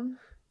 you know.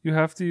 You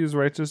have to use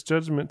righteous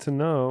judgment to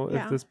know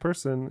if this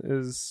person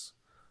is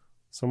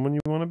someone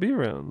you want to be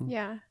around.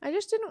 Yeah. I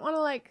just didn't want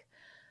to, like,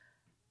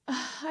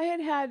 I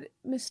had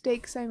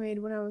mistakes I made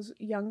when I was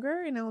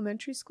younger in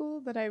elementary school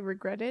that I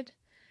regretted.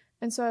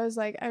 And so I was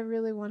like, I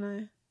really want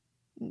to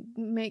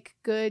make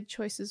good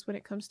choices when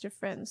it comes to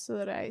friends so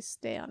that I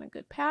stay on a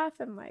good path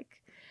and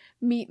like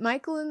meet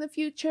Michael in the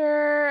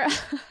future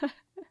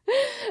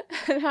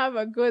and have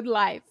a good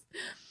life.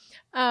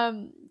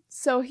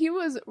 So he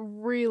was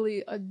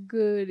really a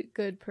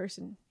good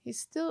person. He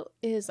still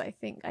is, I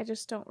think. I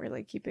just don't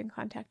really keep in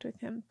contact with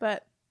him.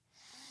 But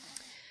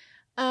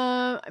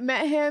I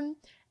met him,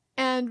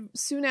 and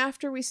soon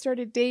after we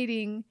started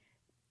dating,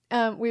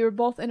 we were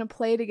both in a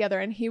play together,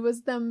 and he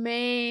was the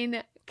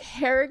main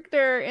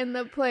character in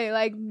the play,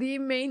 like the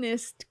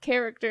mainest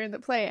character in the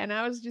play, and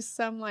I was just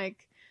some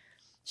like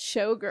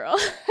showgirl.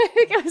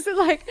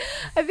 I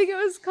think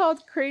it was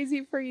called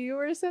Crazy for You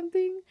or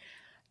something.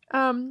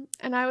 And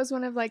I was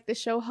one of like the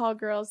show hall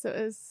girls that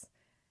was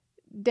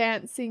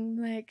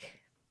dancing,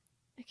 like,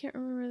 I can't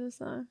remember the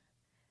song.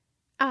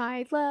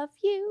 I love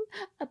you,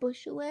 a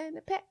bushel and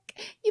a peck.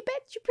 You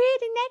bet your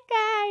pretty neck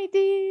I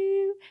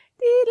do.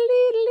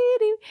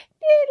 Diddle-diddle-doo,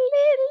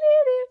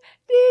 diddle-diddle-doo,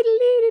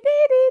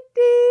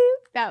 diddle-diddle-doo-doo.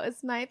 That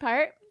was my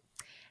part.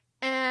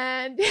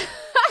 And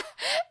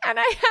and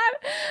I had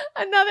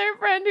another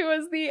friend who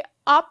was the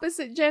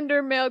opposite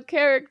gender male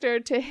character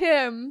to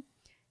him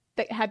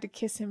that had to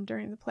kiss him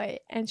during the play,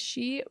 and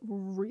she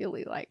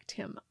really liked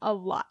him a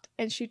lot.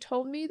 And she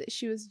told me that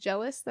she was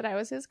jealous that I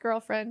was his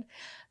girlfriend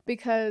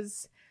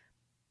because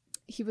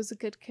he was a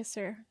good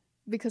kisser,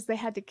 because they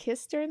had to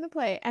kiss during the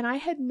play, and I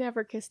had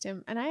never kissed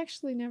him, and I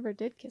actually never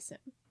did kiss him,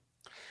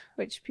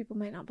 which people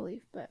might not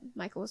believe, but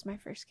Michael was my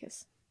first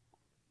kiss.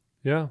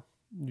 Yeah,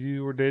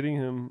 you were dating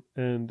him,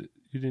 and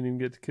you didn't even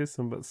get to kiss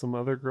him, but some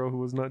other girl who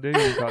was not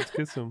dating him got to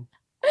kiss him.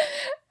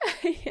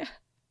 Yeah.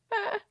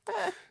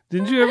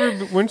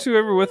 Weren't you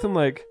ever with him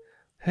like,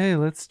 hey,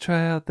 let's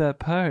try out that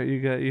part you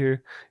got,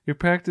 you're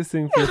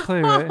practicing for the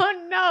play, right?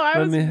 Oh no, I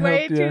was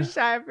way too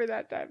shy for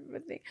that type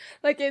of thing.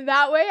 Like in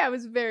that way, I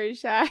was very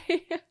shy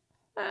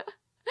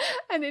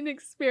and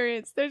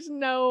inexperienced. There's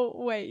no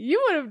way.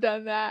 You would have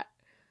done that.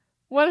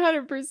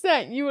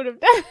 100% you would have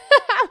done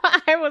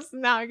that. I was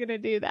not going to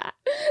do that.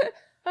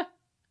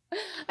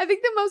 I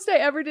think the most I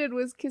ever did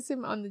was kiss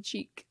him on the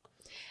cheek.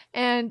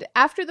 And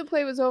after the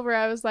play was over,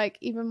 I was like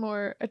even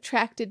more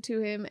attracted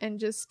to him,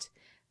 and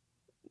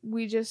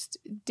we just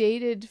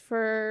dated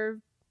for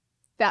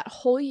that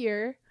whole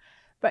year.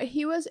 But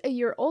he was a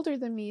year older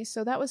than me,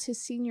 so that was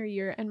his senior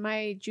year and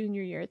my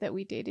junior year that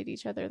we dated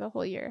each other the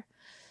whole year.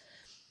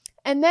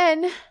 And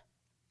then,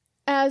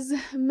 as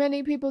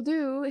many people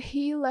do,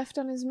 he left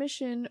on his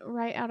mission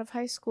right out of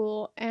high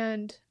school,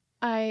 and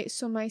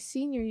so my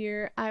senior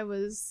year,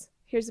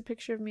 here's a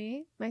picture of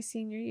me, my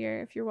senior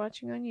year, if you're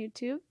watching on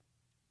YouTube.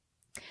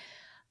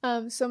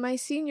 So my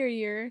senior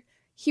year,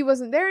 he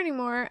wasn't there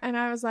anymore, and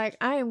I was like,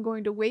 I am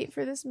going to wait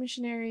for this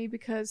missionary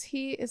because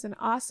he is an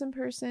awesome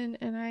person,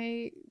 and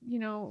I,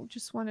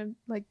 just want to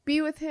like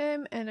be with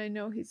him, and I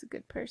know he's a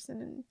good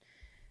person. And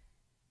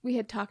we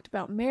had talked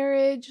about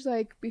marriage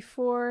like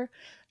before.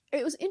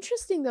 It was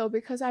interesting though,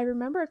 because I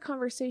remember a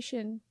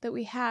conversation that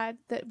we had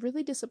that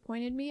really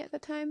disappointed me at the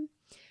time.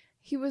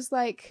 It was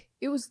like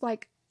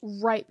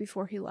right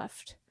before he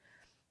left.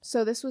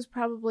 So this was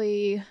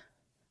probably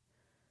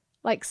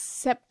like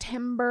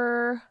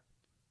September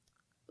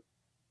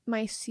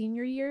my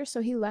senior year.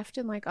 So he left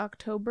in like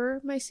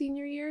October my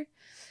senior year.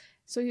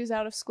 So he was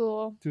out of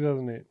school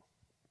 2008.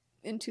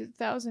 In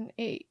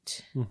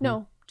 2008. Mm-hmm.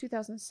 No,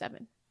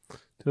 2007.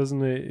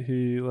 2008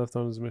 he left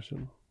on his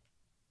mission.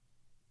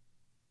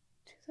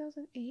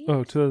 2008?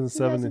 Oh,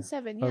 2007.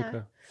 2007, yeah.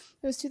 Okay.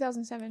 It was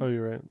 2007. Oh,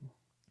 you're right.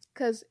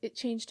 Because it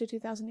changed to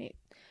 2008.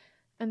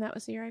 And that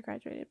was the year I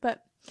graduated.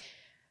 But,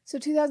 so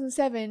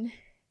 2007,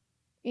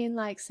 in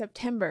like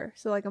September,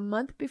 so like a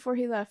month before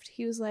he left,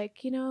 he was like,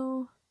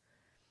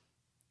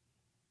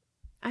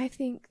 I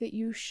think that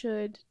you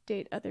should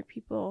date other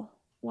people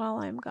while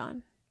I'm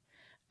gone.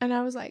 And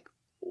I was like,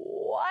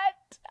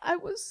 what? I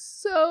was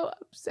so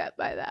upset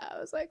by that. I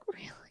was like,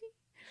 really?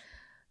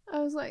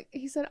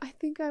 He said, I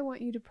think I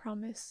want you to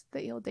promise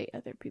that you'll date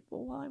other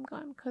people while I'm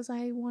gone, because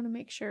I want to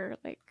make sure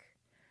like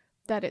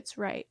that it's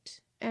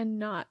right and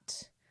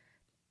not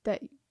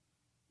that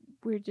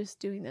we're just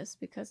doing this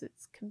because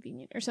it's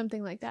convenient or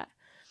something like that.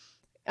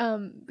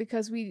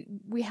 Because we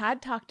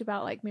had talked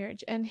about like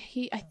marriage, and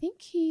maybe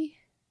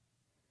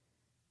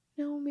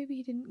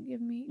he didn't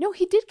give me. No,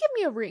 he did give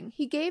me a ring.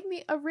 He gave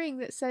me a ring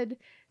that said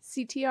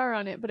CTR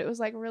on it, but it was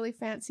like really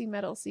fancy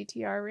metal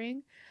CTR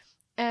ring.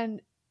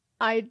 And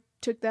I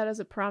took that as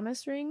a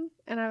promise ring,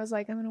 and I was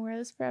like, I'm going to wear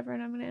this forever,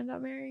 and I'm going to end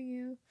up marrying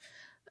you.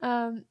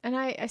 And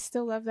I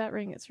still love that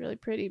ring. It's really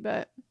pretty,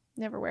 but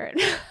never wear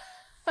it.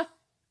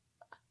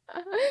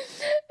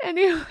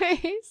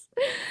 Anyways,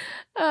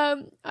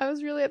 I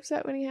was really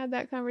upset when he had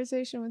that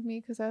conversation with me,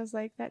 because I was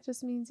like, that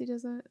just means he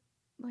doesn't,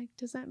 like,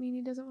 does that mean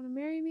he doesn't want to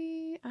marry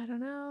me? I don't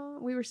know.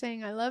 We were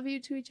saying I love you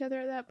to each other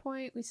at that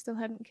point. We still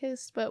hadn't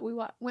kissed, but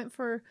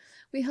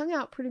we hung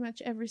out pretty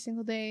much every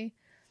single day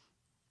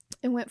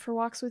and went for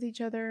walks with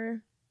each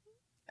other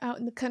out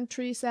in the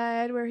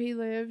countryside where he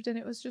lived, and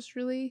it was just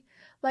really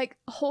like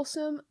a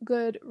wholesome,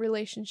 good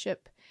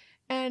relationship.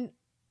 And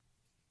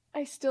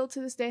I still to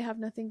this day have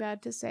nothing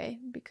bad to say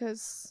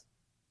because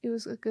it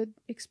was a good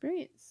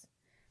experience.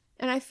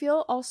 And I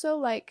feel also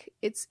like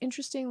it's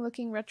interesting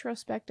looking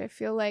retrospect. I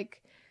feel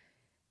like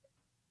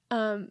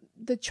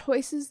the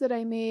choices that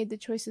I made, the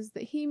choices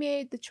that he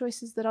made, the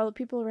choices that all the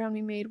people around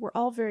me made were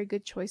all very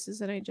good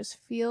choices. And I just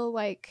feel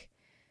like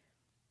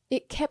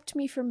it kept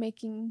me from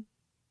making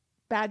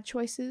bad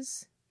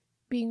choices,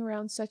 being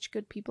around such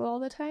good people all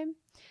the time.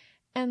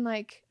 And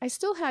like, I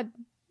still had,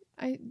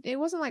 it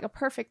wasn't like a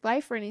perfect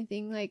life or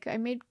anything. Like I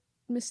made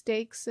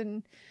mistakes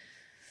and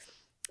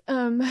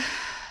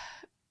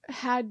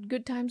had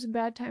good times and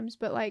bad times,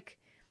 but like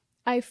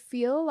I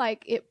feel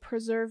like it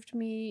preserved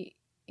me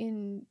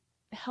in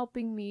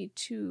helping me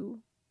to,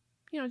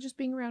 you know, just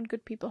being around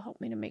good people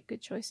helped me to make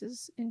good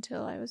choices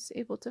until I was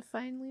able to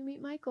finally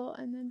meet Michael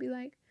and then be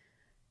like,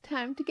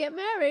 time to get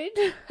married.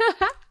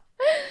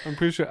 I'm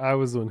pretty sure I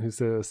was the one who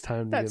said it was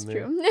time to get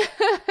married.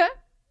 That's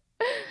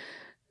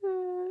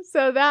true.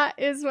 So that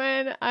is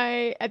when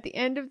at the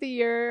end of the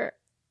year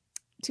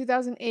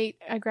 2008,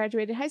 I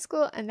graduated high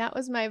school, and that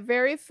was my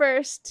very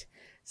first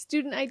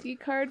student ID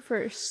card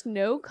for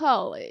Snow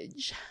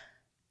College.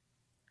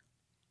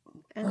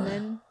 And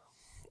then...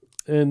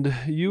 And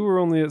you were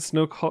only at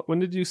Snow College... When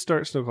did you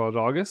start Snow College?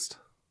 August?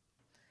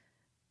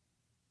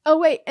 Oh,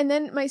 wait. And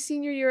then my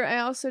senior year, I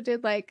also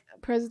did, like,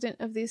 president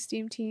of the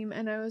esteem team,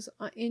 and I was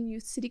in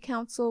Youth City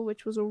Council,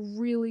 which was a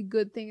really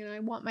good thing, and I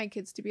want my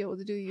kids to be able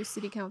to do Youth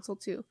City Council,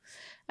 too,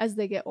 as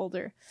they get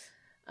older.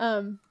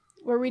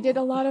 Where we did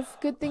a lot of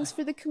good things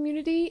for the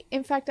community.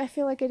 In fact, I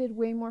feel like I did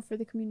way more for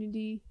the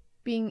community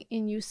being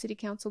in Youth City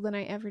Council than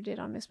I ever did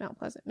on Miss Mount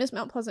Pleasant. Miss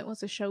Mount Pleasant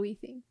was a showy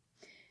thing.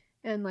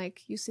 And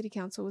like Youth City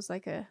Council was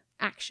like a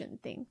action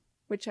thing,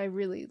 which I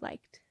really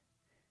liked.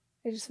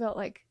 I just felt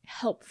like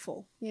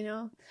helpful, you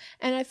know?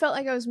 And I felt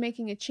like I was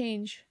making a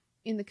change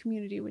in the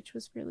community, which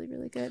was really,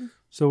 really good.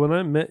 So when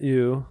I met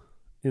you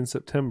in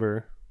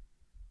September,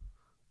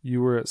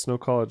 you were at Snow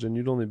College and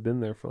you'd only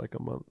been there for like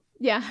a month.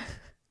 Yeah.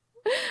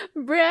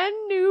 Brand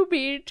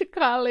newbie to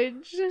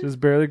college. Just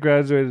barely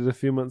graduated a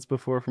few months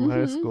before from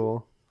high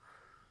school.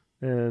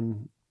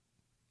 And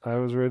I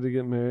was ready to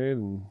get married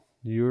and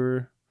you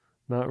were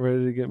not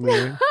ready to get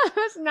married. I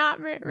was not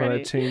ready. But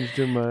I changed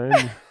your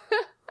mind.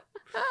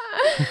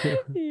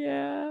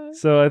 Yeah.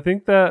 So I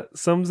think that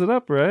sums it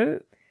up,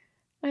 right?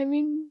 I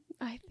mean,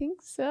 I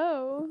think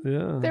so.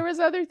 Yeah. There was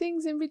other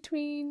things in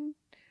between,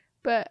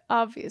 but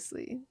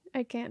obviously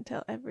I can't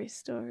tell every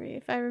story.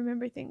 If I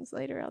remember things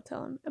later, I'll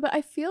tell them. But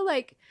I feel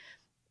like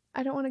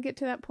I don't want to get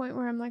to that point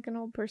where I'm like an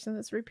old person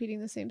that's repeating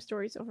the same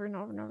stories over and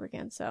over and over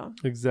again. So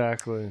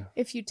exactly.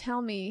 If you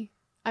tell me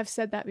I've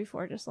said that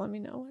before, just let me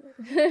know.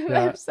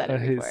 Yeah, I've said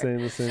it I hate saying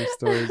the same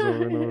stories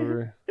over and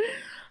over.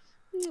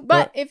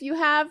 But if you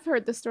have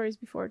heard the stories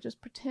before,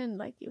 just pretend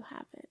like you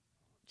haven't.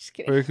 Just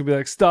kidding. Or you could be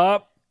like,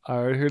 stop. I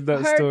already heard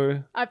that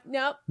story.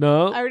 Nope.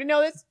 No. I already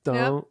know this.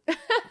 Don't.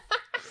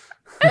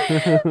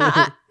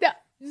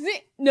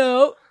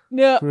 Nope.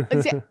 No.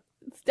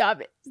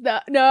 Stop it.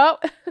 Stop. No.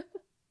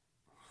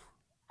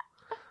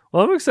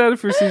 Well, I'm excited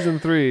for season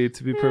 3,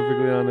 to be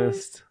perfectly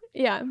honest.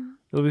 Yeah.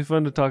 It'll be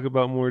fun to talk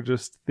about more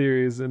just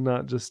theories and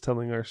not just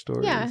telling our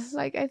stories. Yeah,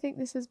 like I think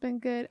this has been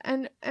good.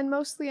 And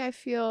mostly I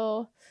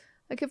feel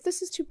like if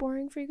this is too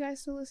boring for you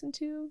guys to listen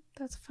to,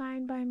 that's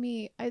fine by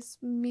me. It's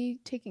me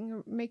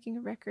making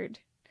a record.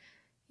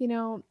 You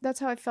know, that's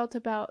how I felt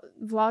about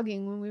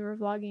vlogging when we were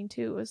vlogging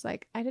too. It was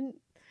like I didn't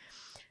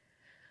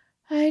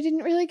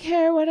really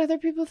care what other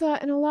people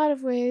thought in a lot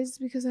of ways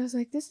because I was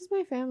like, this is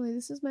my family,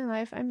 this is my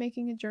life. I'm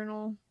making a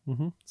journal.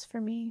 It's for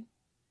me.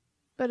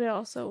 But it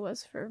also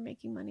was for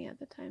making money at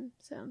the time.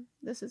 So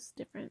this is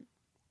different.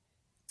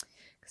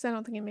 Because I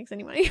don't think it makes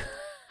any money.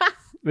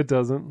 It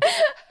doesn't.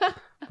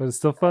 But it's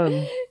still fun.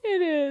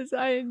 It is.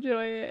 I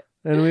enjoy it.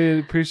 And we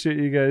appreciate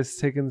you guys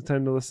taking the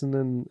time to listen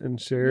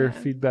and share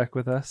feedback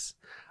with us.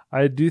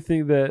 I do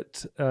think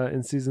that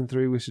in season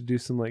 3 we should do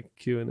some like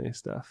Q&A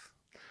stuff.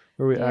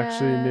 Where we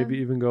actually maybe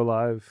even go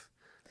live.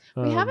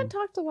 We haven't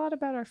talked a lot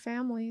about our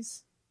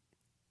families.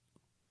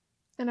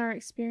 And our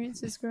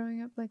experiences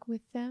growing up like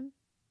with them.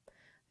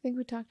 I think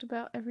we talked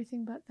about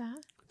everything but that.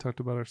 We talked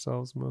about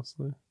ourselves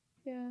mostly.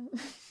 Yeah.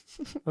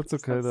 That's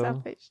okay though.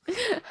 Selfish.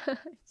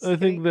 I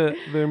think that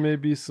there may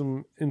be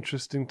some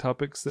interesting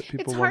topics that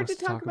people want us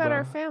to talk about. It's hard to talk about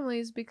our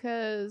families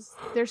because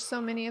there's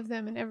so many of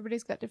them and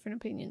everybody's got different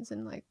opinions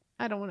and like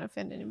I don't want to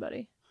offend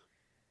anybody.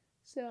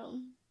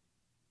 So,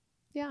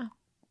 yeah.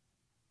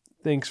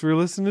 Thanks for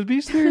listening to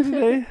Beach Theory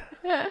today.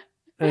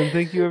 And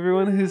thank you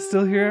everyone who's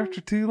still here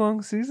after 2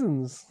 long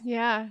seasons.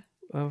 Yeah.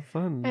 Of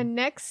fun. And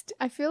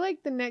I feel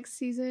like the next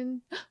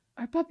season,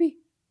 our puppy,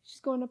 she's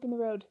going up in the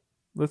road.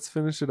 Let's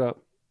finish it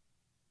up.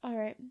 All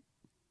right.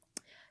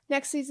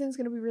 Next season is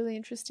going to be really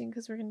interesting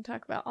because we're going to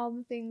talk about all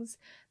the things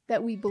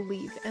that we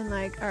believe and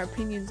like our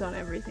opinions on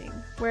everything.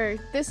 Where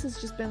this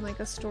has just been like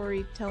a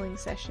storytelling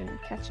session,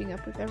 catching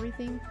up with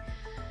everything.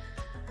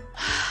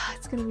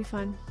 It's going to be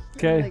fun.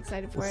 Okay. I'm really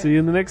excited for it. See you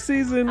in the next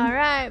season. All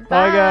right.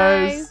 Bye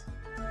guys.